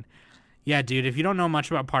Magazine. Yeah, dude, if you don't know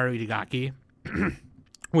much about Paru Itagaki,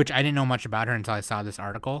 which I didn't know much about her until I saw this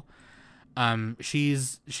article,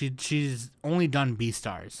 she's only done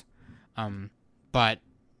Beastars. But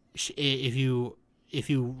if you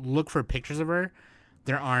look for pictures of her,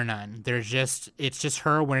 there are none. It's just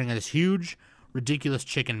her wearing this huge, ridiculous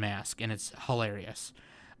chicken mask, and it's hilarious.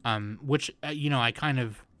 Which I kind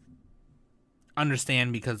of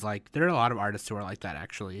understand because like there are a lot of artists who are like that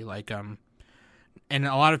actually. And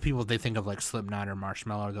a lot of people, they think of like Slipknot or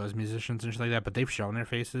Marshmello or those musicians and shit like that, but they've shown their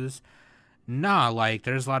faces. Nah, like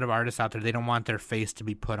there's a lot of artists out there, they don't want their face to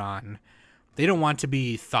be put on. They don't want to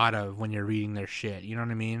be thought of when you're reading their shit. You know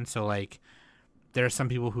what I mean? So like there are some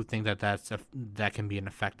people who think that that can be an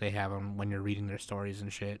effect they have on when you're reading their stories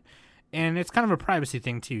and shit. And it's kind of a privacy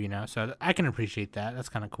thing too, So I can appreciate that. That's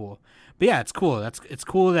kind of cool. But yeah, it's cool. It's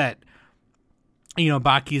cool that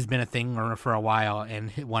Baki's been a thing for a while,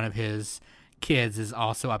 and one of his kids is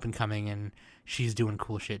also up and coming, and she's doing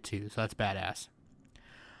cool shit too. So that's badass.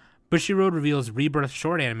 Bushiroad reveals Rebirth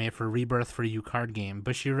short anime for Rebirth for You card game.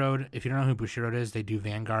 Bushiroad, if you don't know who Bushiroad is, they do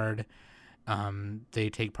Vanguard. They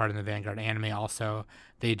take part in the Vanguard anime also.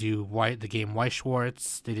 They do the game Weiss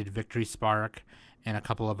Schwarz. They did Victory Spark and a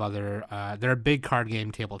couple of other... they're a big card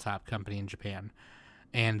game tabletop company in Japan.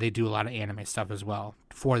 And they do a lot of anime stuff as well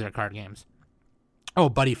for their card games. Oh,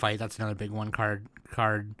 Buddy Fight. That's another big one. Card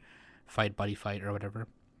Fight, Buddy Fight, or whatever.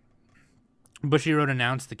 Bushiroad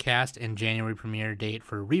announced the cast and January premiere date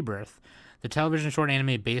for Rebirth, the television short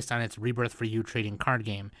anime based on its Rebirth for You trading card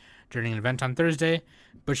game. During an event on Thursday,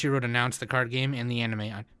 Bushiroad announced the card game and the anime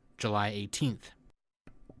on July 18th.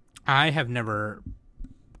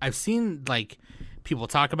 I've seen like people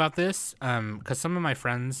talk about this because some of my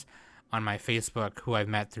friends on my Facebook who I've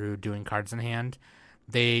met through doing Cards in Hand,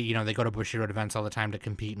 they go to Bushiroad events all the time to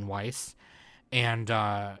compete in Weiss, and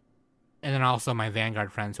then also my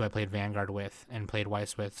Vanguard friends who I played Vanguard with and played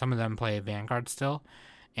Weiss with. Some of them play Vanguard still,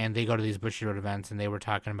 and they go to these Bushiroad events, and they were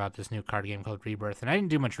talking about this new card game called Rebirth, and I didn't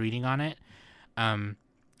do much reading on it.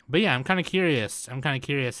 But yeah, I'm kind of curious.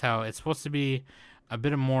 How it's supposed to be a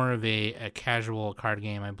bit more of a casual card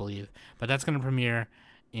game, I believe. But that's going to premiere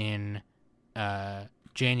in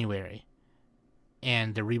January.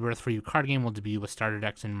 And the Rebirth for You card game will debut with starter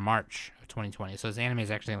decks in March of 2020. So this anime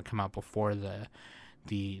is actually going to come out before the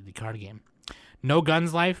the card game. No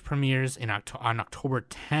Guns Life premieres on October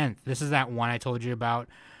 10th. This is that one I told you about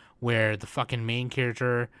where the fucking main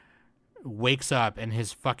character wakes up and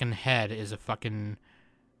his fucking head is a fucking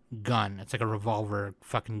gun. It's like a revolver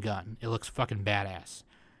fucking gun. It looks fucking badass.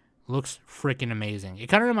 Looks freaking amazing. It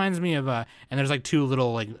kind of reminds me of and there's like two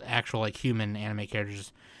little like actual like human anime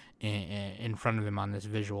characters in front of him on this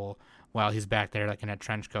visual while he's back there like in a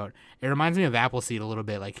trench coat. It reminds me of Appleseed a little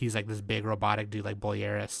bit. Like he's like this big robotic dude like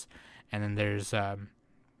Boyaris, and then there's the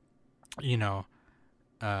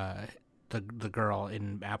girl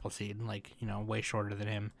in Appleseed, like, you know, way shorter than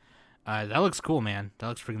him. That looks cool, man. That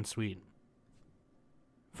looks freaking sweet.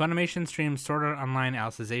 Funimation streams Sword Art Online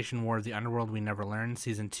Alicization War of the Underworld We Never Learned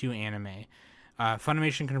Season 2 anime.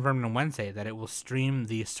 Funimation confirmed on Wednesday that it will stream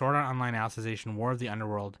the Sword Art Online Alicization War of the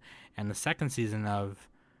Underworld and the second season of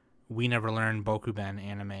We Never Learned Bokuben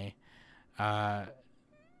anime.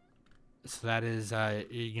 So that is,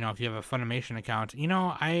 if you have a Funimation account,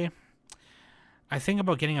 I think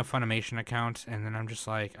about getting a Funimation account, and then I'm just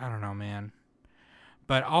like, I don't know, man.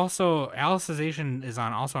 But also, Alicization is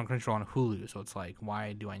also on Crunchyroll and Hulu, so it's like,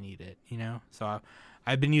 why do I need it, So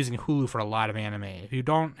I've been using Hulu for a lot of anime. If you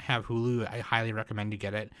don't have Hulu, I highly recommend you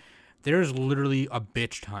get it. There's literally a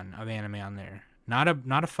bitch ton of anime on there. Not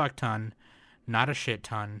a fuck ton, not a shit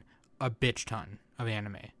ton, a bitch ton of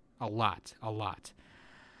anime. A lot.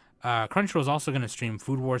 Crunchyroll is also going to stream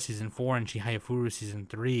Food Wars Season 4 and Chihayafuru Season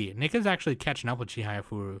 3. Nick is actually catching up with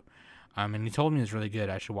Chihayafuru, and he told me it's really good.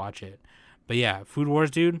 I should watch it. But yeah, Food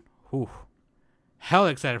Wars, dude. Whew. Hell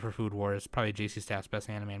excited for Food Wars. Probably JC Staff's best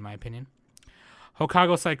anime, in my opinion.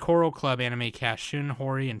 Hokago Saikoro Club anime cast Shun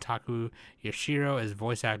Hori and Taku Yashiro as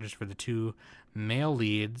voice actors for the two male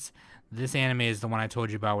leads. This anime is the one I told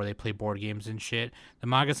you about where they play board games and shit. The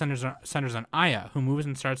manga centers on Aya, who moves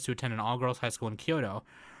and starts to attend an all-girls high school in Kyoto.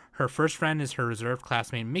 Her first friend is her reserved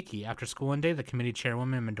classmate Miki. After school one day, the committee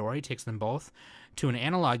chairwoman Midori takes them both to an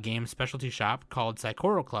analog game specialty shop called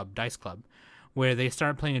Saikoro Club, Dice Club, where they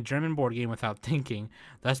start playing a German board game without thinking.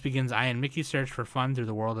 Thus begins Aya and Miki's search for fun through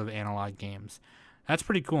the world of analog games. That's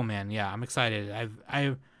pretty cool, man. Yeah, I'm excited.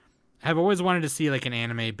 I've always wanted to see like an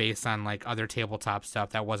anime based on like other tabletop stuff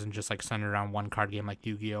that wasn't just like centered around one card game like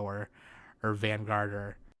Yu-Gi-Oh or Vanguard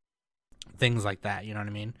or things like that. You know what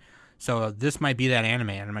I mean? So this might be that anime,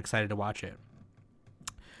 and I'm excited to watch it.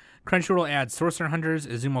 Crunchyroll adds Sorcerer Hunters,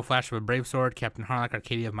 Izumo Flash of a Brave Sword, Captain Harlock,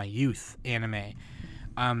 Arcadia of My Youth anime.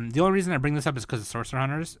 The only reason I bring this up is because of Sorcerer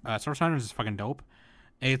Hunters. Sorcerer Hunters is fucking dope.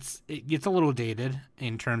 It gets a little dated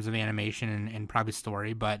in terms of animation and probably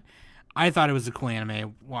story, but I thought it was a cool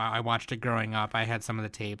anime. I watched it growing up. I had some of the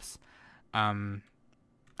tapes. I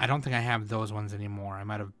don't think I have those ones anymore. I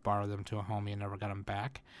might have borrowed them to a homie and never got them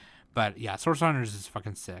back. But yeah, Sorcerer Hunters is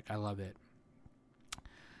fucking sick. I love it.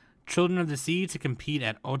 Children of the Sea to compete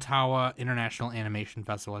at Ottawa International Animation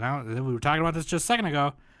Festival. Now, we were talking about this just a second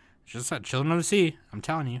ago. Just said Children of the Sea. I'm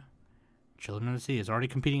telling you. Children of the Sea is already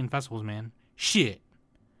competing in festivals, man. Shit.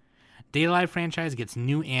 Date A Live franchise gets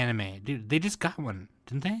new anime. Dude, they just got one,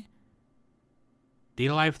 didn't they? Date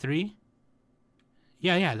A Live 3?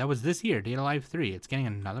 Yeah, that was this year. Date A Live 3. It's getting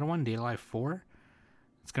another one, Date A Live 4.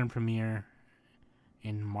 It's going to premiere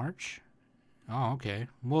in March? Oh, okay.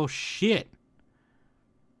 Well, shit.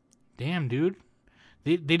 Damn, dude.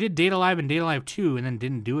 They did Date A Live and Date A Live 2 and then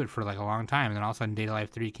didn't do it for like a long time. And then all of a sudden Date A Live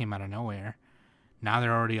 3 came out of nowhere. Now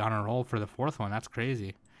they're already on a roll for the fourth one. That's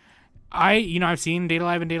crazy. I've seen Date A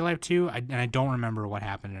Live and Date A Live 2, and I don't remember what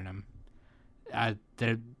happened in them.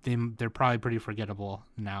 They're probably pretty forgettable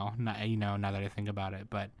now, now that I think about it.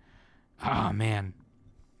 But, oh, man.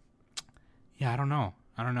 Yeah, I don't know.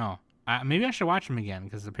 Maybe I should watch them again,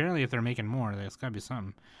 because apparently if they're making more, there's got to be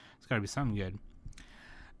something. It's got to be something good.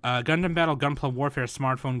 Gundam Battle Gunpla Warfare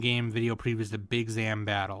smartphone game video previews the Big Zam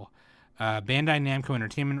Battle. Bandai Namco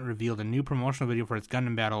Entertainment revealed a new promotional video for its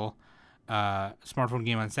Gundam Battle smartphone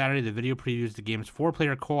game on Saturday. The video previews the game's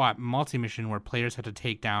 4-player co-op multi-mission where players have to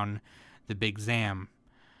take down the Big Zam.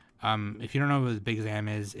 If you don't know what the Big Zam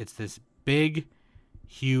is, it's this big,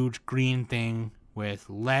 huge green thing with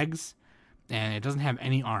legs, and it doesn't have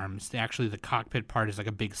any arms. The cockpit part is like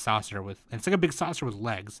a big saucer with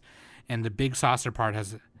legs, and the big saucer part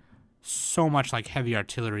has so much like heavy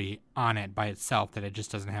artillery on it by itself that it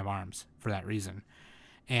just doesn't have arms for that reason.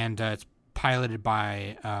 And it's piloted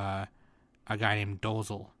by a guy named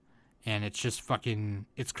Dozel, and it's just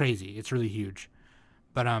it's crazy. It's really huge.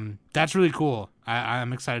 But that's really cool.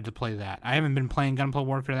 I'm excited to play that. I haven't been playing Gunpla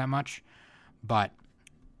Warfare that much, but,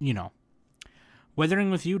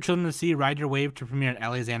 Weathering with You, Children of the Sea, Ride Your Wave to premiere at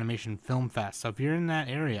LA's Animation Film Fest. So if you're in that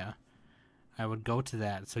area, I would go to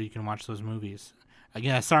that so you can watch those movies.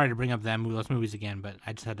 Again, sorry to bring up those movies again, but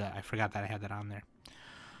I forgot that I had that on there.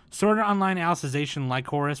 Sword Art Online Alicization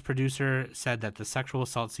Lycoris producer said that the sexual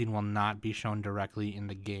assault scene will not be shown directly in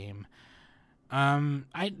the game.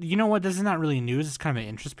 You know what? This is not really news. It's kind of an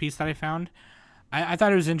interest piece that I found. I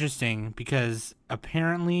thought it was interesting because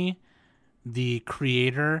apparently the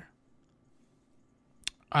creator,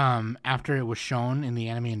 after it was shown in the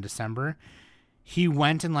anime in December, he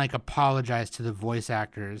went and like apologized to the voice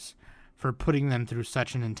actors for putting them through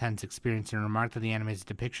such an intense experience and remarked that the anime's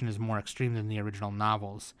depiction is more extreme than the original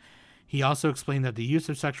novels. He also explained that the use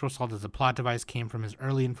of sexual assault as a plot device came from his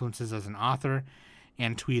early influences as an author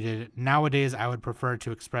and tweeted, "Nowadays, I would prefer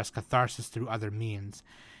to express catharsis through other means.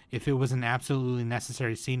 If it was an absolutely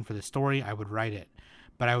necessary scene for the story, I would write it.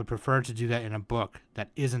 But I would prefer to do that in a book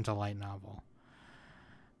that isn't a light novel."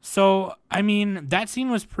 So, I mean, that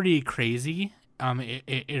scene was pretty crazy.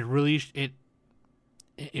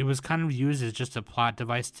 It was kind of used as just a plot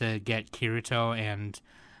device to get Kirito and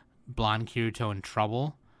blonde Kirito in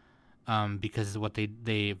trouble, because what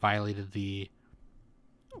they violated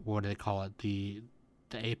what do they call it, the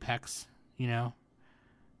apex, the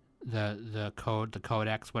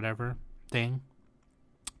codex, whatever thing.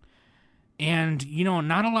 And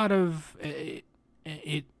not a lot of it.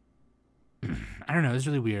 I don't know. It's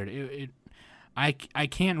really weird. I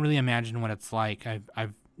can't really imagine what it's like.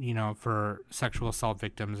 I've for sexual assault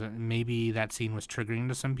victims, maybe that scene was triggering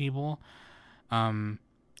to some people.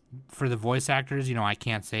 For the voice actors, I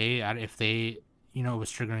can't say if they, it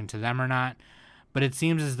was triggering to them or not. But it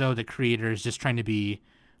seems as though the creator is just trying to be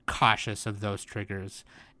cautious of those triggers,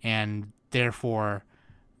 and therefore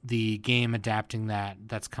the game adapting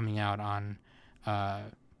that's coming out on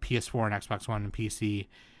PS4 and Xbox One and PC,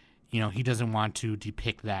 he doesn't want to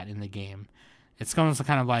depict that in the game. It's almost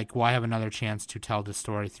kind of like, well, I have another chance to tell the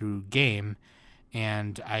story through game,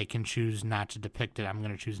 and I can choose not to depict it. I'm going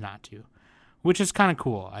to choose not to, which is kind of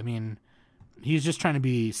cool. I mean, he's just trying to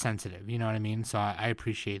be sensitive, you know what I mean? So I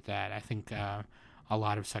appreciate that. I think a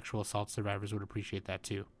lot of sexual assault survivors would appreciate that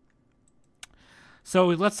too. So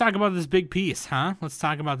let's talk about this big piece, huh? Let's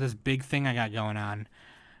talk about this big thing I got going on.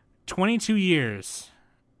 22 years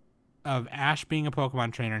of Ash being a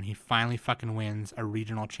Pokemon trainer, and he finally fucking wins a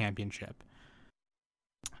regional championship.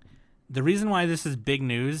 The reason why this is big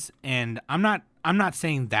news, and I'm not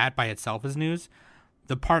saying that by itself is news.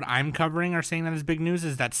 The part I'm covering are saying that is big news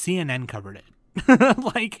is that CNN covered it.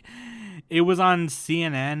 Like, it was on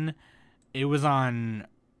CNN, it was on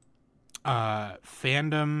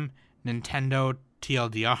Fandom, Nintendo,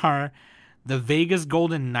 TLDR. The Vegas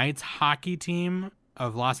Golden Knights hockey team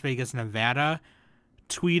of Las Vegas, Nevada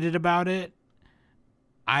tweeted about it.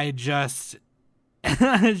 It's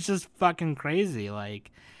just fucking crazy.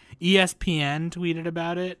 Like, ESPN tweeted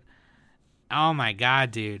about it. Oh my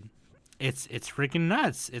god, dude. It's freaking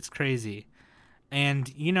nuts. It's crazy.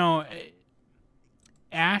 And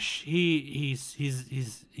Ash, he's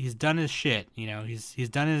done his shit, he's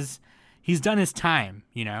done his time,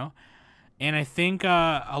 And I think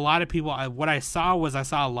a lot of people, what I saw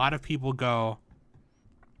a lot of people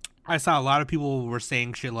were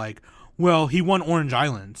saying shit like, well, he won Orange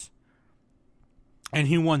Islands, and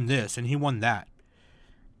he won this, and he won that.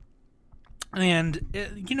 And,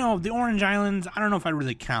 the Orange Islands, I don't know if I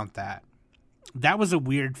really count that. That was a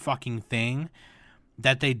weird fucking thing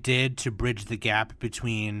that they did to bridge the gap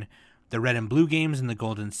between the Red and Blue games and the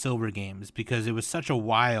Gold and Silver games, because it was such a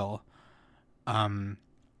while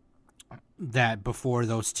that before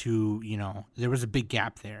those two, there was a big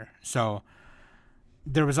gap there. So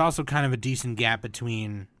there was also kind of a decent gap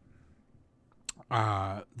between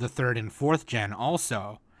the third and fourth gen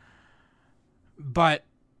also. But,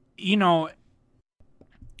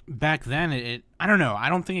 back then, I don't know. I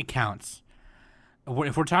don't think it counts.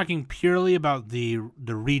 If we're talking purely about the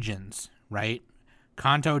regions, right?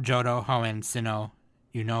 Kanto, Johto, Hoenn, Sinnoh,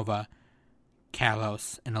 Unova,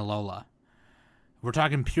 Kalos, and Alola. If we're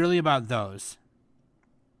talking purely about those,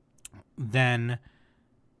 then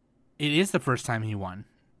it is the first time he won,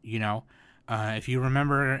 If you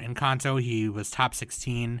remember, in Kanto, he was top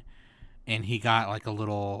 16, and he got like a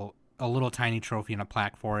little tiny trophy and a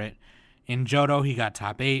plaque for it. In Johto, he got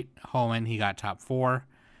top 8. Hoenn, he got top 4.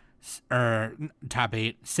 Top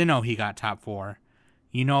 8. Sinnoh, he got top 4.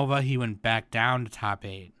 Unova, he went back down to top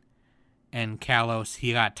 8. And Kalos,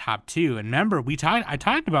 he got top 2. And remember, I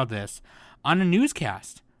talked about this on a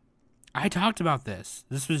newscast. I talked about this.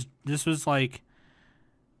 This was like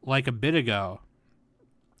a bit ago.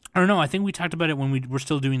 I don't know. I think we talked about it when we were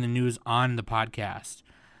still doing the news on the podcast.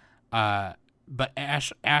 But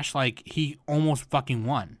Ash, like, he almost fucking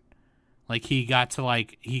won. Like, he got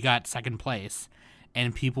second place.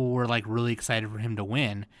 and people were like really excited for him to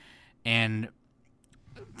win. And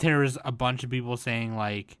there was a bunch of people saying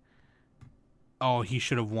like, oh, he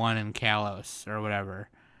should have won in Kalos or whatever.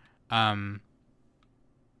 But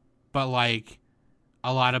like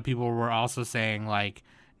a lot of people were also saying like,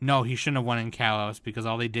 no, he shouldn't have won in Kalos because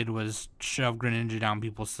all they did was shove Greninja down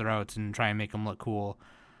people's throats and try and make them look cool.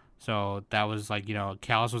 So that was like,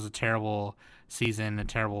 Kalos was a terrible season, a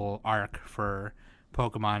terrible arc for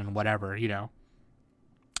Pokemon and whatever,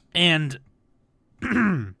 And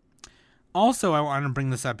also I want to bring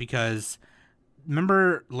this up because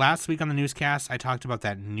remember last week on the newscast I talked about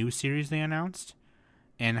that new series they announced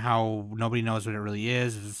and how nobody knows what it really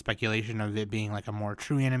is. There's a speculation of it being like a more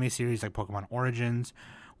true anime series like Pokemon Origins,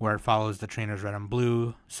 where it follows the trainers Red and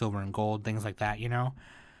Blue, Silver and Gold, things like that,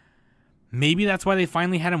 Maybe that's why they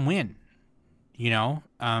finally had him win,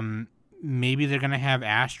 Maybe they're going to have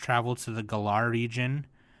Ash travel to the Galar region,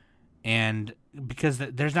 and because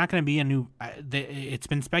there's not going to be a new... it's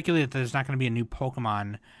been speculated that there's not going to be a new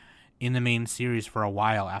Pokemon in the main series for a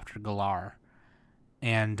while after Galar.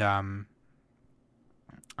 And I'm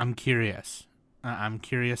curious. I'm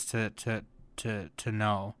curious to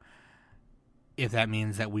know if that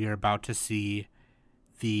means that we are about to see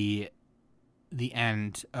the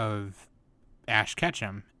end of Ash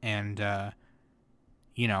Ketchum, and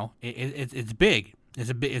it's big. It's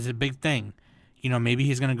a big thing. Maybe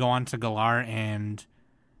he's gonna go on to Galar and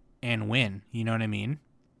win. You know what I mean?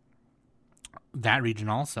 That region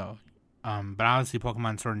also, but obviously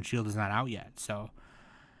Pokemon Sword and Shield is not out yet, so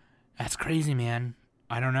that's crazy, man.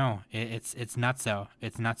 I don't know. It's nutso.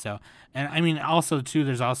 It's nutso. And I mean, also too,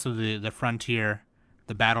 there's also the Frontier,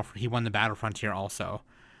 the battle. He won the Battle Frontier also,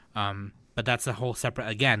 but that's a whole separate.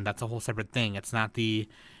 Again, that's a whole separate thing. It's not the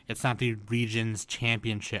region's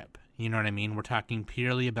championship. You know what I mean? We're talking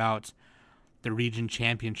purely about the region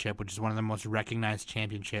championship, which is one of the most recognized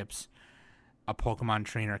championships a Pokemon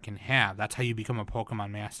trainer can have. That's how you become a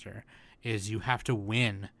Pokemon master. Is you have to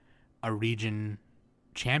win a region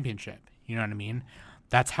championship. You know what I mean?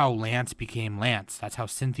 That's how Lance became Lance. That's how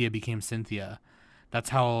Cynthia became Cynthia. That's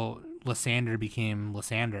how Lysander became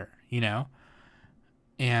Lysander,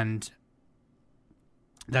 And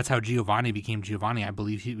that's how Giovanni became Giovanni. I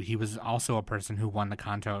believe he was also a person who won the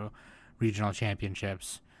Kanto regional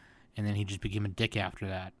championships, and then he just became a dick after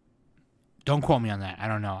that. Don't quote me on that. I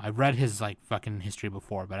don't know. I've read his fucking history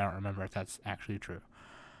before, but I don't remember if that's actually true.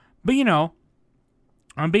 But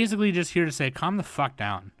I'm basically just here to say, calm the fuck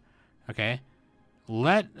down, okay?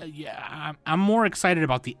 I'm more excited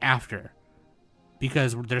about the after,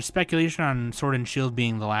 because there's speculation on Sword and Shield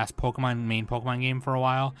being the last main Pokemon game for a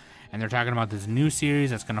while, and they're talking about this new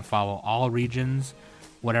series that's going to follow all regions,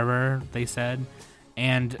 whatever they said,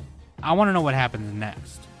 and I want to know what happens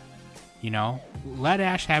next. Let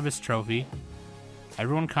Ash have his trophy.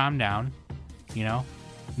 Everyone calm down. No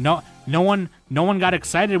one got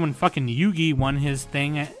excited when fucking Yugi won his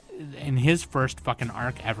thing in his first fucking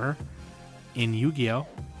arc ever in Yu-Gi-Oh!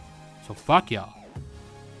 So fuck y'all.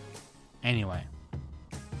 Anyway,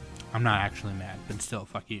 I'm not actually mad, but still,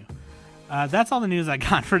 fuck you. That's all the news I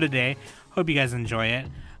got for today. Hope you guys enjoy it.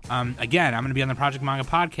 Again, I'm going to be on the Project Manga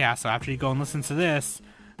podcast, so after you go and listen to this,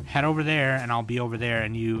 head over there, and I'll be over there.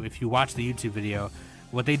 And if you watch the YouTube video,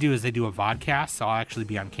 what they do is they do a vodcast, so I'll actually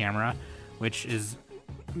be on camera, which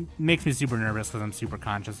makes me super nervous because I'm super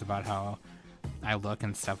conscious about how I look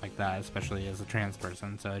and stuff like that, especially as a trans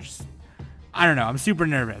person. So I don't know. I'm super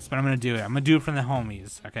nervous, but I'm going to do it. I'm going to do it for the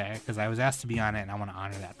homies, okay? Because I was asked to be on it, and I want to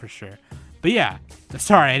honor that for sure. But yeah,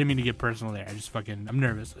 sorry, I didn't mean to get personal there. I'm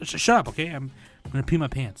nervous. Shut up, okay? I'm going to pee my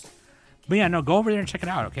pants. But yeah, no, go over there and check it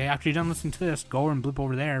out, okay? After you're done listening to this, go over and blip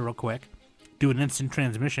over there real quick. Do an instant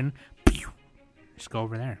transmission. Just go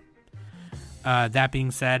over there. That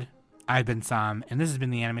being said, I've been Sam, and this has been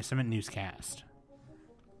the Anime Summit Newscast.